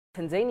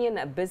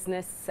Tanzanian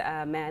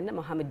businessman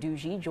Mohammed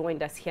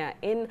joined us here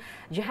in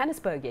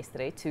Johannesburg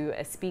yesterday to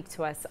speak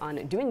to us on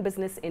doing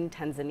business in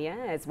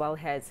Tanzania as well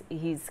as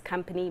his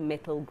company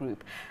Metal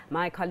Group.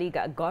 My colleague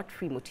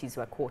Godfrey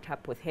Mutizwa caught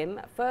up with him,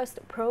 first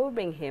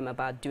probing him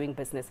about doing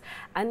business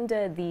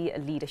under the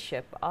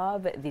leadership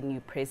of the new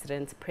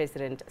president,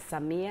 President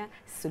Samia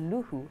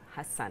Suluhu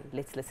Hassan.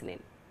 Let's listen in.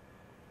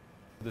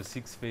 The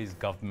six-phase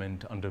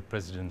government under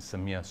President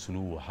Samia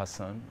Suluhu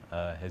Hassan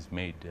has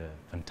made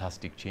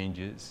fantastic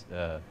changes.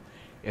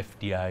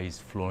 FDI is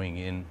flowing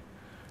in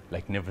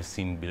like never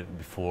seen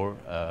before.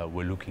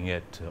 We're looking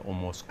at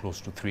almost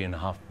close to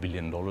 $3.5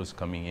 billion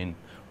coming in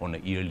on a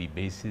yearly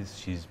basis.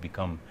 She's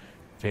become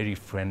very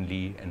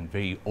friendly and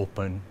very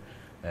open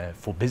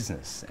for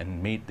business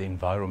and made the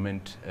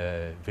environment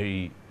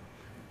very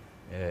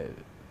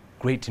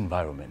great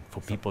environment for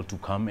people to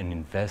come and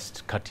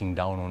invest, cutting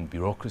down on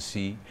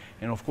bureaucracy.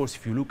 And of course,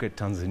 if you look at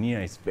Tanzania,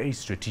 it's very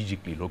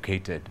strategically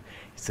located.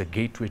 It's a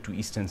gateway to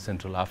Eastern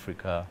Central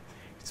Africa.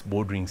 It's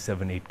bordering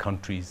 7-8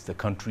 countries. The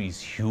country is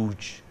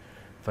huge,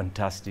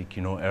 fantastic,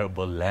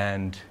 arable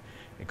land,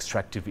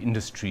 extractive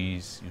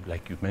industries,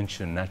 like you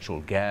mentioned,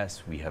 natural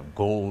gas. We have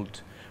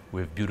gold.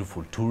 We have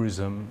beautiful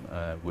tourism.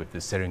 We have the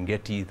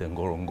Serengeti, the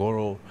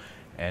Ngorongoro.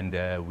 And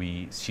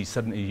she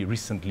suddenly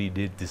recently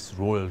did this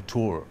royal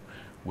tour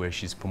where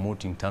she's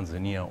promoting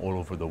Tanzania all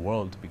over the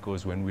world,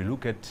 because when we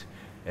look at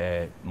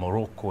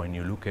Morocco and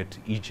you look at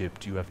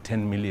Egypt, you have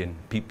 10 million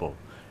people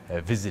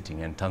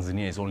visiting, and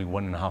Tanzania is only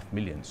 1.5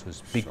 million, so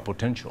it's big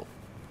potential.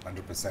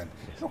 100%. Yes.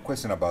 No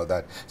question about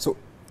that. So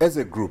as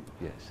a group,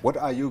 yes, what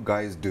are you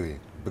guys doing?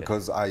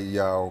 Because yes,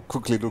 I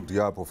quickly looked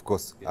you up, of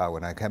course, yes,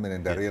 when I came in,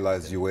 and I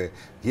realized yes, you were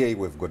here.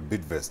 We've got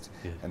Bidvest,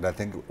 yes, and I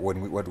think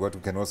when what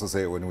we can also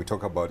say when we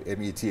talk about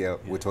METL, yes,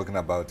 we're talking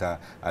about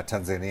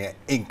Tanzania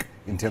Inc.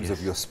 in terms yes,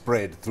 of your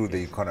spread through yes,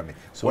 the economy.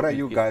 So what are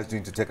you guys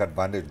doing to take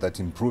advantage of that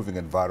improving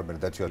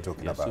environment that you are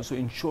talking yes, about? So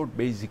in short,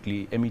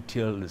 basically,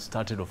 METL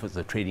started off as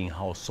a trading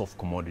house, soft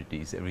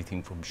commodities,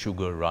 everything from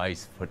sugar,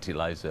 rice,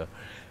 fertilizer.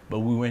 But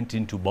we went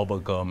into bubble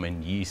gum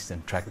and yeast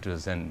and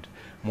tractors and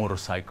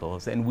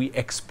motorcycles, and we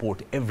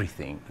export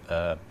everything,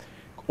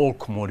 all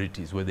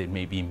commodities, whether it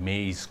may be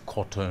maize,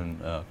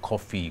 cotton,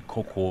 coffee,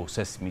 cocoa,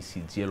 sesame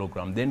seeds, yellow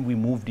gram. Then we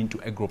moved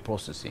into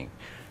agro-processing.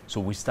 So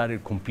we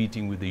started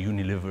competing with the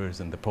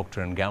Unilevers and the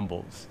Procter &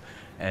 Gambles,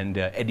 and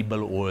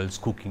edible oils,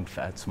 cooking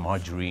fats,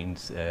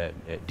 margarines,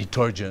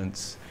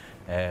 detergents,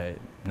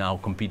 now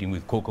competing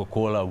with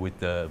Coca-Cola, with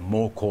the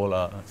Mo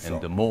Cola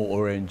and the Mo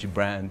Orange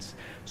brands.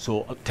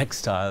 So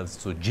textiles,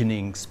 so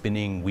ginning,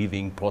 spinning,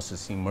 weaving,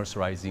 processing,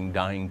 mercerizing,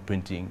 dyeing,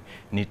 printing,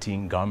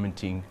 knitting,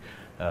 garmenting.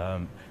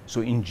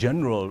 So in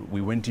general,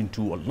 we went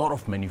into a lot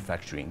of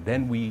manufacturing.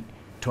 Then we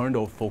turned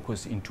our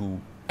focus into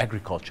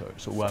agriculture.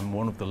 So I'm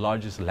one of the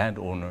largest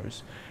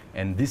landowners.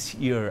 And this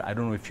year, I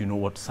don't know if you know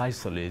what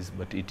sisal is,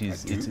 but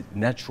it's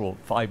natural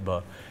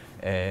fiber.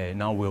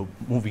 Now we're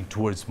moving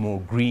towards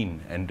more green,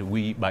 and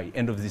we, by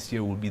end of this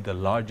year, will be the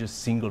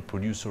largest single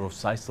producer of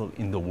sisal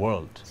in the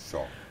world.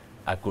 Sure.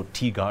 I've got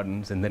tea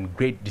gardens, and then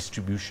great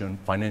distribution,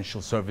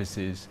 financial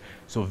services.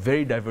 So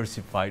very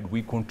diversified.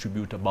 We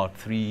contribute about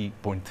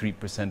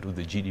 3.3% of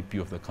the GDP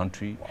of the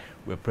country. Wow.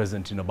 We're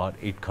present in about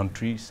 8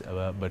 countries,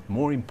 but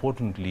more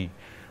importantly,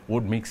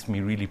 what makes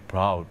me really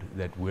proud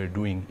that we're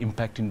doing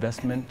impact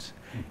investment,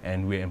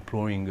 and we're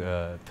employing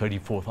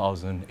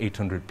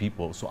 34,800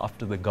 people. So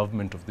after the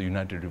government of the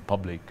United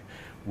Republic,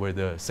 we're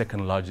the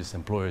second largest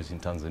employers in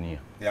Tanzania.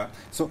 Yeah,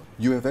 so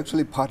you have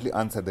actually partly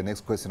answered the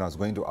next question I was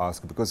going to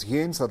ask, because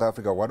here in South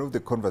Africa, one of the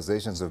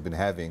conversations we've been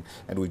having,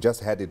 and we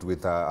just had it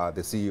with the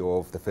CEO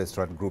of the First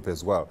Rand Group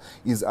as well,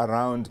 is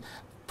around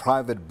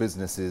private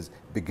businesses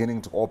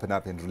beginning to open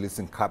up and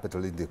releasing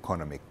capital in the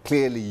economy.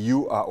 Clearly,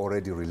 you are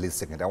already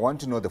releasing it. I want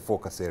to know the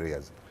focus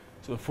areas.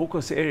 So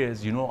focus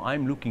areas,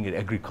 I'm looking at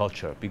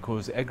agriculture,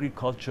 because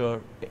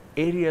agriculture,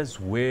 areas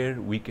where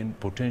we can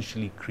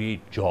potentially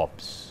create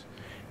jobs.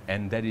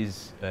 And that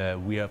is,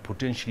 we are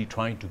potentially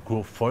trying to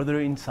grow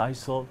further in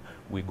sisal.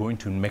 We're going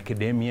to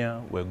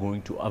macadamia, we're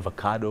going to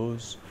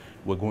avocados,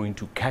 we're going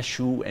to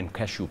cashew and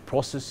cashew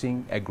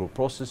processing,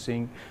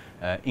 agro-processing,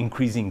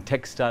 increasing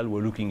textile.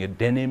 We're looking at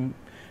denim,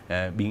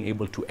 being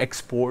able to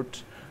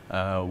export.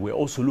 We're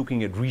also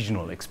looking at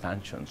regional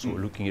expansion. So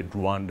we're looking at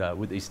Rwanda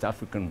with the East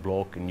African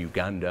bloc, and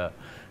Uganda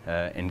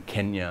and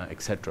Kenya,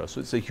 etc. So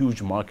it's a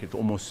huge market,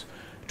 almost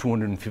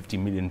 250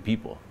 million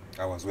people.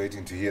 I was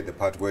waiting to hear the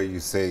part where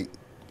you say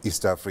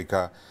East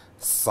Africa,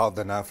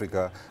 Southern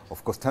Africa.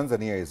 Of course,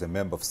 Tanzania is a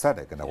member of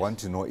SADC, and I want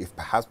to know if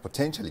perhaps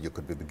potentially you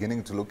could be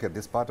beginning to look at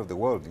this part of the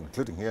world,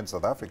 including here in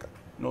South Africa.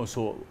 No,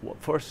 so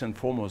first and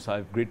foremost, I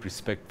have great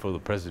respect for the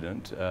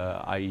president.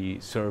 I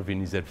serve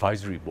in his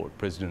advisory board,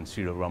 President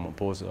Cyril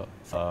Ramaphosa,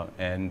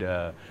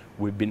 and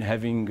we've been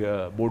having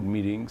board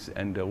meetings,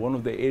 and one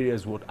of the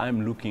areas what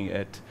I'm looking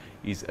at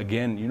is,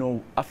 again,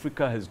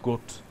 Africa has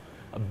got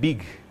a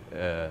big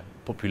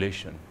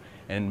population,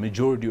 and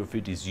majority of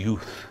it is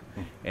youth,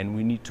 and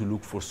we need to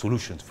look for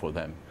solutions for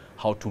them,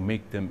 how to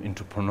make them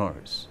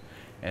entrepreneurs.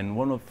 And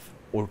one of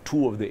or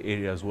two of the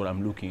areas what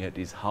I'm looking at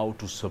is how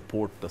to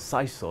support the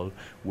Sisal,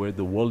 where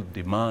the world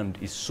demand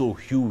is so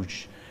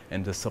huge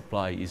and the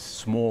supply is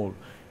small,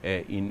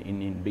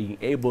 in being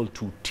able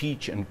to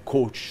teach and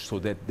coach so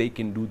that they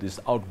can do this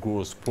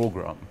outgrowth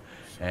program.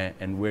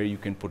 And where you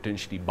can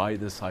potentially buy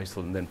the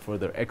Sisal and then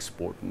further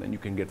export, and then you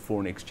can get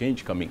foreign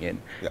exchange coming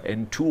in. Yeah.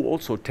 And two,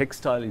 also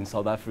textile in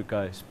South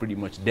Africa is pretty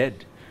much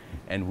dead,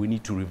 and we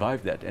need to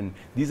revive that. And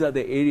these are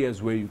the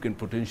areas where you can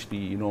potentially,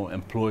 you know,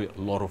 employ a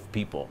lot of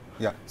people.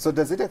 Yeah. So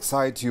does it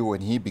excite you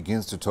when he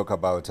begins to talk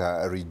about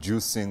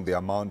reducing the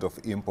amount of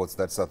imports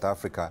that South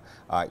Africa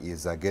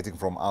is getting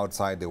from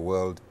outside the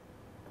world?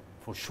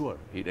 For sure,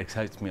 it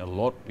excites me a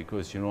lot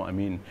because, you know, I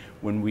mean,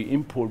 when we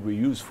import, we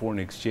use foreign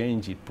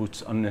exchange, it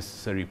puts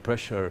unnecessary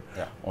pressure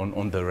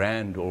on the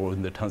rand or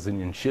on the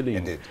Tanzanian shilling.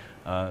 Indeed.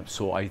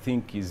 So I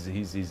think he's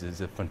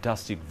a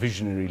fantastic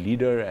visionary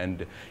leader,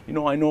 and you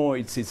know, I know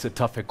it's a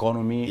tough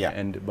economy,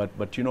 and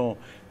but you know,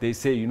 they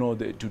say, you know,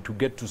 to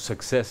get to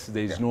success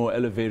there is no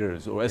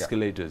elevators or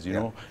escalators. You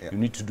know, you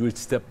need to do it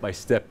step by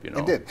step. You know.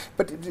 Indeed.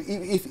 But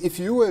if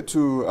you were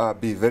to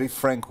be very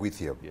frank with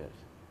him,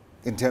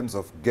 in terms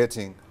of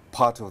getting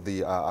part of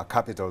the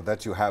capital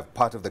that you have,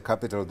 part of the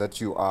capital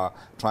that you are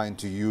trying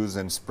to use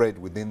and spread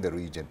within the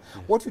region,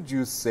 what would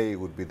you say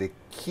would be the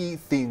key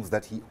things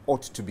that he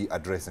ought to be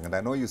addressing? And I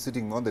know you're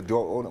sitting on the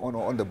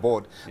on the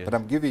board, but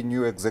I'm giving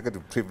you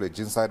executive privilege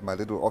inside my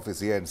little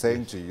office here and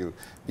saying to you,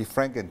 be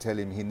frank and tell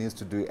him he needs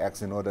to do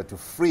X in order to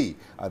free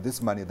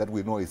this money that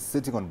we know is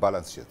sitting on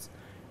balance sheets.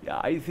 Yeah,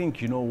 I think,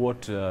 you know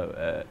what,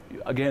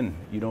 again,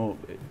 you know,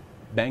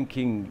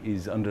 banking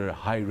is under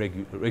high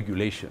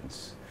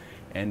regulations.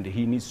 And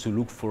he needs to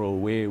look for a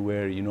way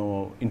where, you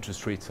know,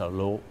 interest rates are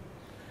low,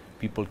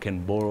 people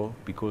can borrow,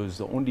 because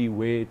the only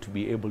way to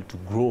be able to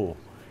grow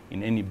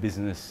in any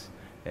business,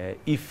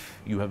 if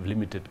you have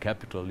limited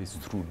capital, is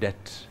through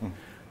debt.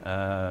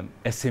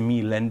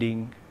 SME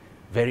lending,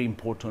 very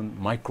important,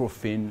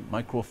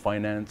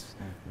 microfinance,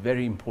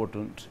 very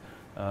important,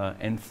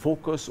 and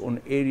focus on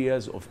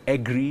areas of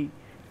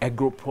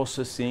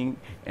agro-processing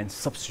and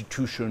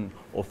substitution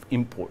of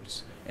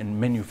imports and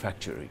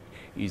manufacturing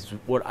is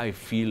what I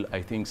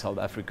think South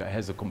Africa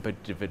has a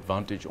competitive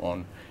advantage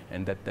on,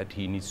 and that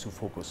he needs to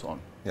focus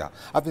on. Yeah,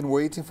 I've been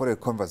waiting for a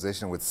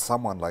conversation with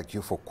someone like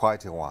you for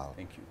quite a while.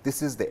 Thank you.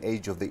 This is the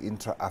age of the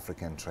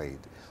intra-African trade,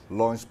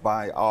 launched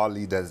by our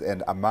leaders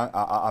and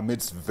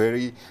amidst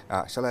very,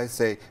 shall I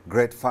say,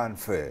 great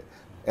fanfare,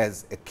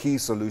 as a key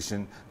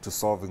solution to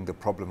solving the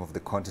problem of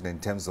the continent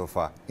in terms of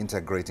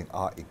integrating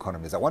our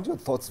economies. I want your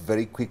thoughts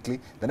very quickly,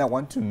 then I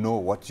want to know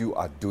what you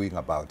are doing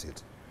about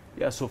it.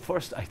 Yeah, so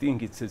first, I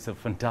think it's a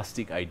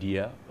fantastic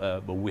idea,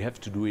 but we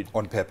have to do it...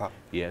 On paper?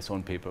 Yes,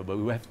 on paper, but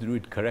we have to do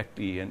it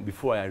correctly. And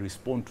before I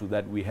respond to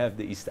that, we have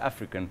the East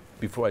African,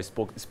 before I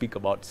speak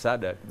about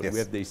SADC, but we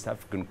have the East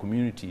African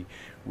community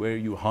where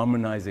you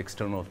harmonize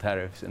external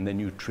tariffs and then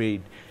you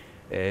trade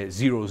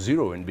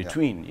 0-0 in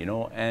between, you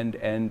know, and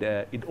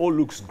it all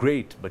looks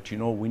great, but, you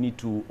know, we need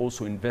to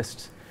also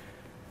invest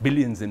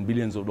billions and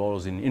billions of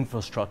dollars in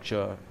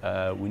infrastructure.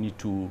 We need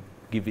to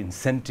give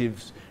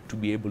incentives to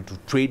be able to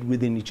trade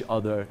within each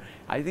other.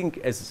 I think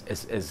as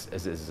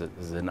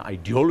an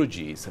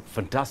ideology, it's a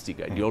fantastic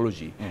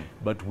ideology,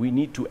 but we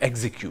need to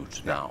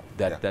execute now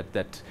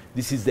that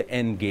this is the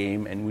end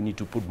game, and we need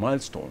to put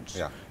milestones.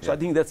 So I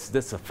think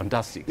that's a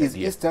fantastic idea. Is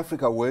East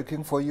Africa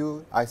working for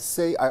you? I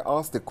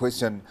ask the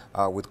question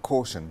with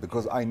caution,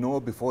 because I know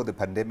before the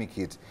pandemic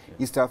hit,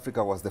 East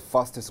Africa was the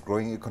fastest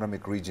growing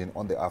economic region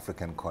on the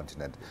African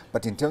continent.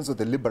 But in terms of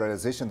the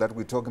liberalization that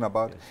we're talking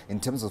about, in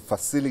terms of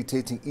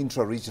facilitating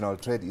intra-regional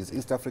trade, is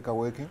East Africa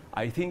working?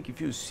 I think if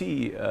you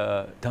see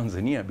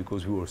Tanzania,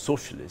 because we were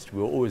socialists,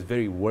 we were always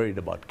very worried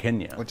about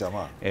Kenya.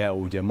 Ujamaa. Yeah,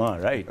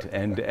 Ujamaa,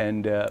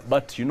 right.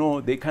 But, you know,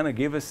 they kind of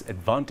gave us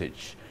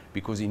advantage,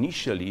 because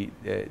initially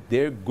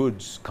their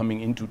goods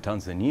coming into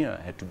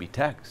Tanzania had to be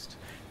taxed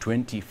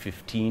 20,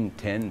 15,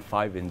 10,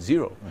 5, and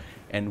 0.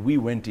 And we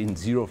went in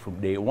 0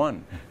 from day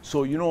one.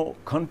 So, you know,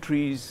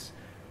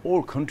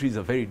 all countries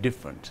are very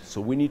different,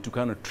 so we need to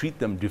kind of treat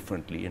them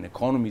differently, and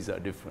economies are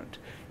different,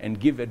 and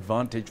give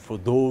advantage for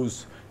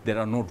those that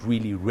are not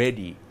really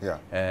ready,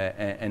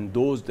 and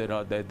those that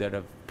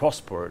have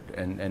prospered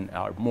and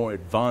are more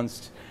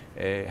advanced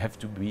have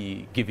to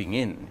be giving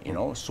in, you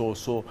know.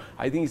 So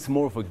I think it's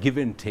more of a give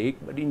and take,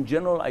 but in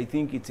general I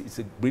think it's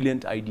a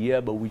brilliant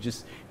idea, but we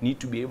just need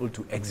to be able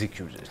to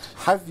execute it.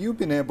 Have you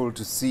been able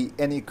to see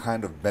any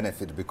kind of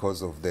benefit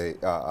because of the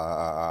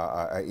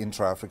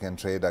intra-African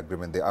trade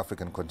agreement, the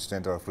African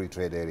Continental Free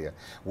Trade Area?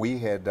 We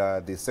had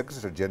the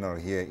Secretary General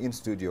here in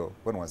studio,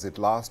 when was it,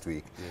 last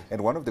week,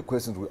 and one of the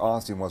questions we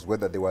asked him was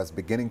whether there was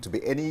beginning to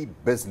be any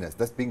business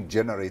that's being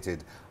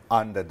generated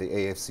under the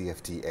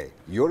AFCFTA.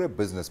 You're a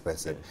business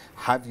person.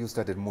 Have you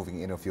started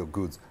moving any of your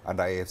goods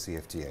under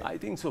AFCFTA? I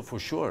think so, for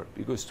sure,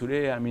 because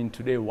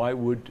today, why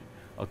would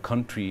a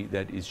country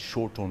that is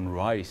short on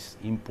rice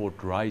import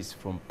rice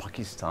from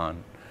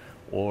Pakistan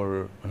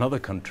or another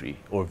country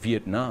or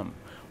Vietnam,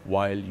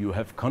 while you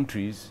have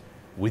countries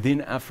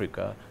within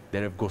Africa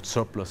that have got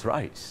surplus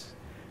rice?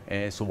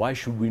 So why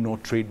should we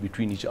not trade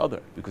between each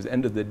other? Because at the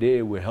end of the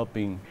day, we're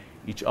helping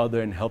each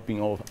other and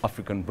helping our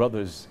African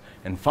brothers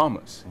and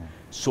farmers.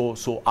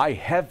 So I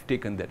have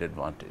taken that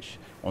advantage.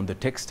 On the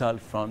textile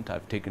front,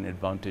 I've taken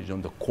advantage.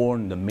 On the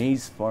corn, the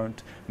maize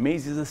front.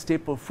 Maize is a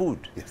staple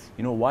food. Yes.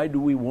 You know, why do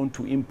we want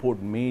to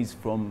import maize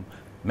from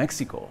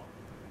Mexico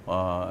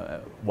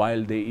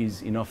while there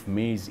is enough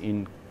maize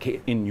in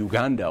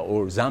Uganda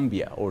or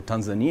Zambia or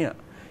Tanzania?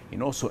 You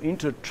know, so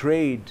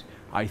inter-trade,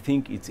 I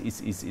think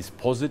it's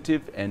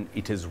positive, and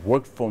it has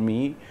worked for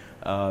me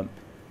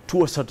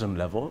to a certain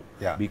level,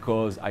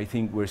 because I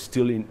think we're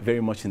still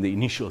very much in the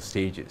initial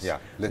stages. Yeah.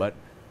 But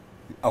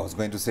I was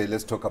going to say,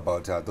 let's talk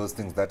about those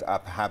things that are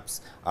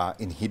perhaps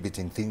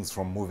inhibiting things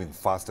from moving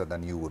faster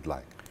than you would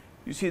like.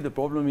 You see, the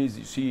problem is,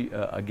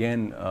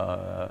 again,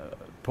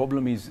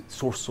 problem is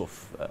source of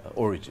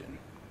origin,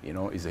 you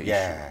know, is an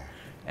issue.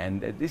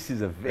 And this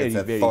is a very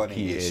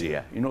key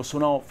area. You know, so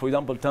now, for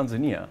example,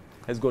 Tanzania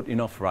has got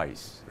enough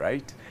rice,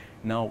 right?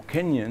 Now,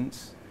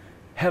 Kenyans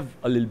have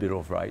a little bit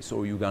of rice,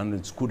 or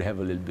Ugandans could have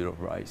a little bit of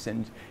rice,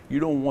 and you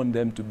don't want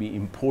them to be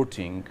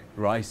importing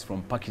rice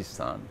from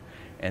Pakistan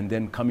and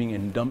then coming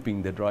and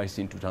dumping that rice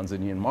into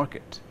Tanzanian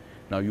market.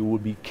 Now, you will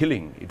be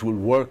killing. It will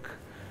work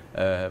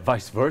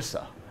vice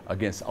versa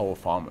against our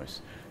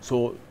farmers.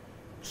 So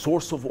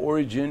source of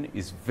origin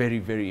is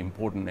very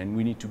important, and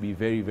we need to be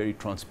very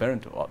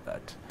transparent about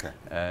that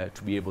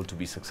to be able to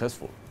be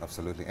successful.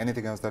 Absolutely.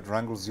 Anything else that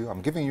wrangles you?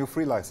 I'm giving you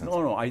free license.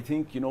 No, I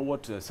think, you know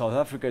what, South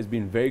Africa has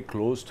been very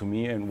close to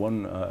me, and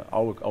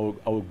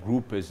our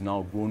group has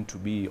now grown to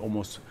be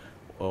almost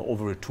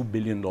over a $2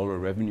 billion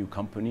revenue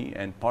company,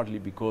 and partly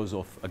because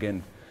of,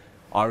 again,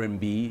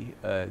 RMB.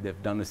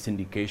 They've done a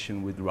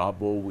syndication with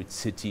Rabo, with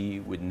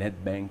Citi, with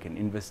Nedbank and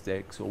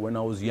Investec. So when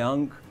I was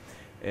young,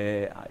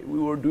 we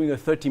were doing a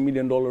 $30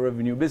 million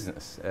revenue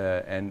business,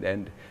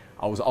 and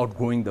I was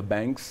outgrowing the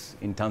banks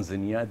in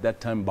Tanzania. At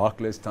that time,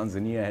 Barclays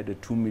Tanzania had a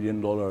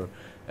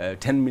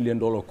 $10 million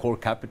core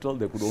capital.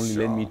 They could only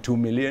lend me $2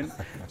 million.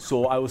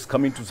 So I was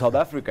coming to South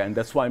Africa, and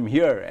that's why I'm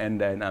here.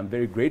 And I'm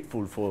very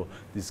grateful for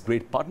this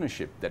great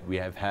partnership that we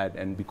have had.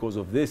 And because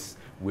of this,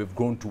 we've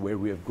grown to where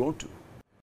we have grown to.